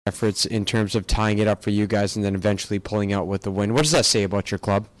efforts in terms of tying it up for you guys and then eventually pulling out with the win. What does that say about your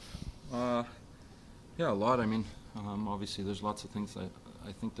club? Yeah, a lot. I mean, obviously there's lots of things that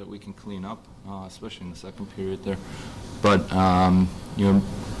I think that we can clean up, especially in the second period there. But,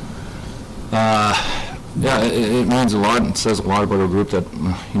 yeah, it means a lot. It says a lot about our group that,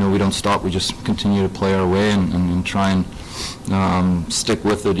 we don't stop. We just continue to play our way and try and stick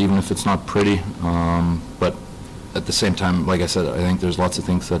with it, even if it's not pretty. But at the same time, like I said, I think there's lots of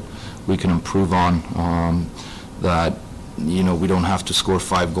things that we can improve on, that, we don't have to score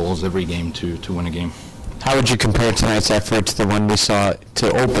 5 goals every game to win a game. How would you compare tonight's effort to the one we saw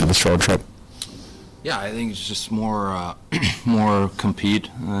to open this road trip? Yeah, I think it's just more more compete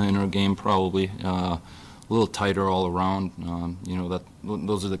in our game, probably. A little tighter all around.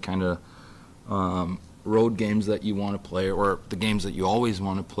 Those are the kind of road games that you want to play, or the games that you always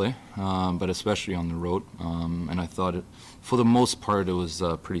want to play, but especially on the road. And I thought, for the most part, it was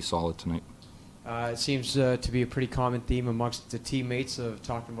pretty solid tonight. It seems to be a pretty common theme amongst the teammates of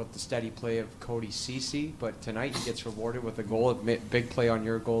talking about the steady play of Cody Ceci, but tonight he gets rewarded with a goal, a big play on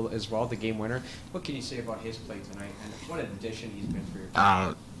your goal as well, the game winner. What can you say about his play tonight, and what an addition he's been for your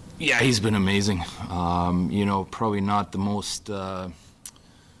team? Yeah, he's been amazing. Probably not the most,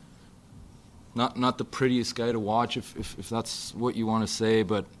 not the prettiest guy to watch, if that's what you want to say,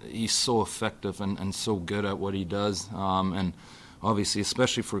 but he's so effective and so good at what he does, and obviously,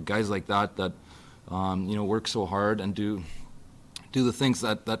 especially for guys like that work so hard and do the things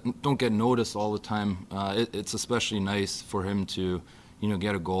that don't get noticed all the time. It's especially nice for him to,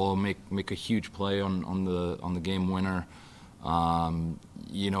 get a goal, make a huge play on the game winner.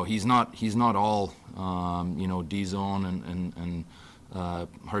 He's not all D zone and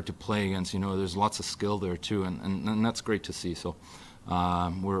hard to play against. There's lots of skill there too, and that's great to see. So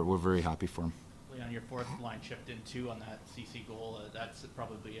we're very happy for him. On your fourth line chipped in too on that CC goal, that's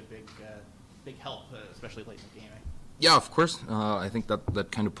probably a big help, especially late in the game. Yeah, of course. I think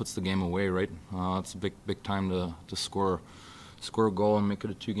that kind of puts the game away, right? It's a big time to score a goal and make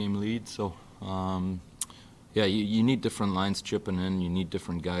it a 2-game lead. So yeah, you need different lines chipping in. You need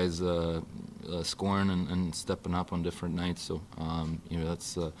different guys scoring and stepping up on different nights. So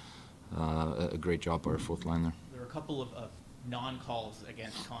that's a great job by our fourth line there. There were a couple of non-calls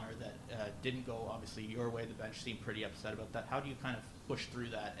against Connor that didn't go obviously your way. The bench seemed pretty upset about that. How do you kind of push through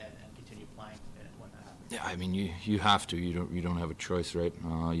that and continue playing when that happens? Yeah, I mean you have to. You don't have a choice, right?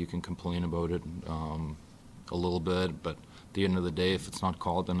 You can complain about it a little bit, but at the end of the day, if it's not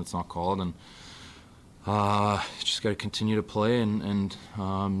called, then it's not called, and you just got to continue to play and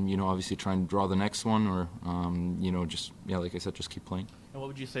obviously try and draw the next one, or like I said, just keep playing. And what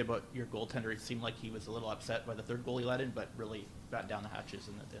would you say about your goaltender? It seemed like he was a little upset by the third goal he let in, but really got down the hatches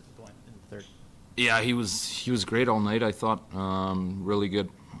in the third. Yeah, he was great all night. I thought really good,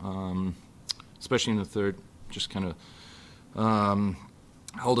 especially in the third. Just kind of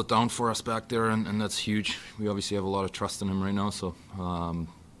held it down for us back there, and that's huge. We obviously have a lot of trust in him right now, so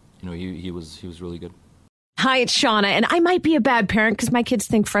he was really good. Hi, it's Shauna, and I might be a bad parent because my kids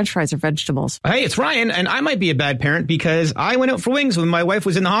think French fries are vegetables. Hey, it's Ryan, and I might be a bad parent because I went out for wings when my wife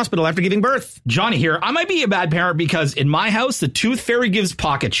was in the hospital after giving birth. Johnny here. I might be a bad parent because in my house, the tooth fairy gives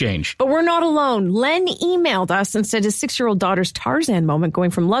pocket change. But we're not alone. Len emailed us and said his 6-year-old daughter's Tarzan moment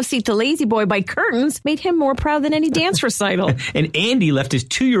going from love seat to lazy boy by curtains made him more proud than any dance recital. And Andy left his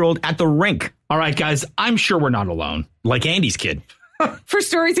 2-year-old at the rink. All right, guys, I'm sure we're not alone. Like Andy's kid. For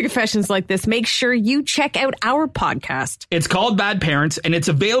stories and confessions like this, make sure you check out our podcast. It's called Bad Parents, and it's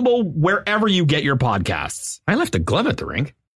available wherever you get your podcasts. I left a glove at the rink.